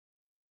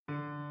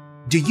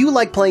Do you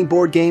like playing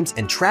board games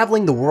and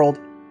traveling the world?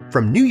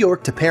 From New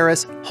York to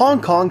Paris,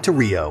 Hong Kong to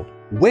Rio,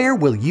 where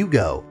will you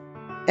go?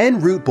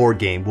 En route board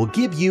game will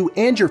give you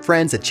and your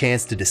friends a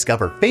chance to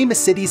discover famous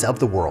cities of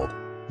the world.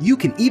 You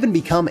can even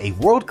become a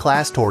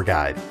world-class tour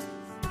guide.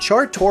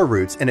 Chart tour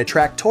routes and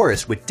attract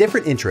tourists with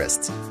different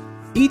interests.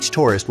 Each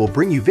tourist will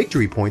bring you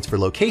victory points for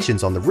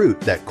locations on the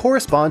route that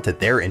correspond to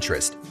their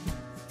interest.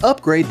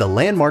 Upgrade the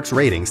landmarks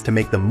ratings to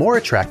make them more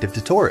attractive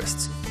to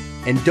tourists.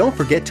 And don't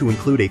forget to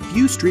include a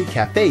few street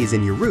cafes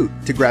in your route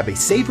to grab a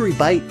savory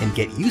bite and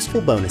get useful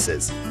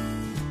bonuses.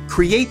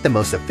 Create the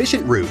most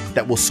efficient route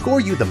that will score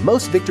you the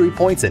most victory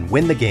points and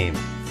win the game.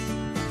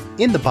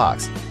 In the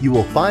box, you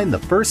will find the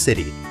first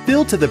city,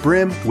 filled to the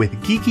brim with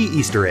geeky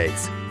Easter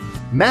eggs.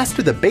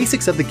 Master the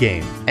basics of the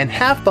game and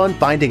have fun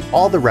finding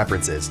all the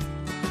references.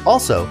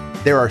 Also,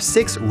 there are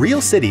 6 real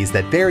cities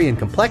that vary in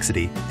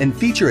complexity and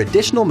feature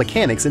additional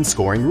mechanics and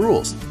scoring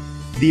rules.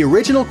 The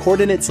original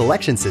coordinate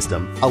selection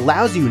system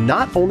allows you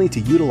not only to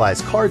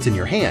utilize cards in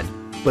your hand,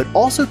 but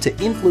also to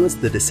influence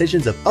the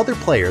decisions of other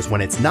players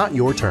when it's not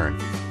your turn.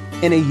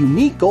 And a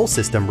unique goal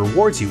system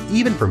rewards you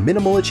even for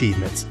minimal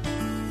achievements.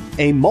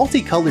 A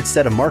multicolored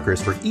set of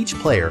markers for each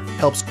player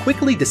helps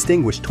quickly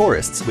distinguish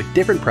tourists with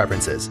different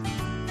preferences.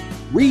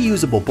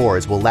 Reusable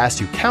boards will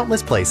last you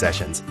countless play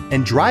sessions,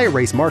 and dry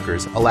erase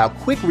markers allow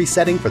quick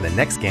resetting for the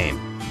next game.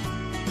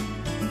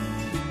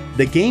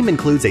 The game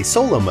includes a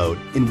solo mode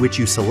in which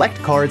you select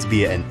cards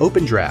via an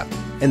open draft,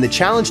 and the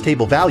challenge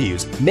table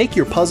values make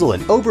your puzzle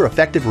an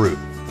over-effective route.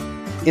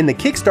 In the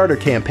Kickstarter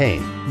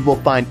campaign, you will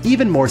find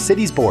even more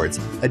cities boards,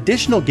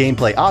 additional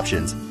gameplay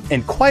options,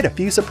 and quite a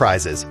few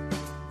surprises.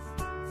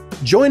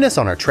 Join us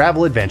on our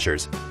travel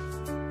adventures,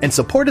 and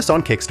support us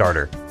on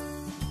Kickstarter.